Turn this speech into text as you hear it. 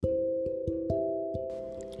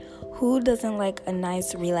Who doesn't like a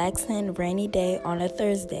nice, relaxing, rainy day on a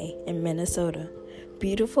Thursday in Minnesota?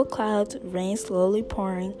 Beautiful clouds, rain slowly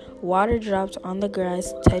pouring, water drops on the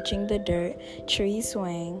grass touching the dirt, trees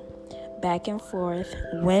swaying back and forth,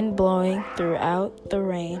 wind blowing throughout the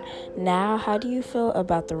rain. Now, how do you feel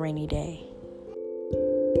about the rainy day?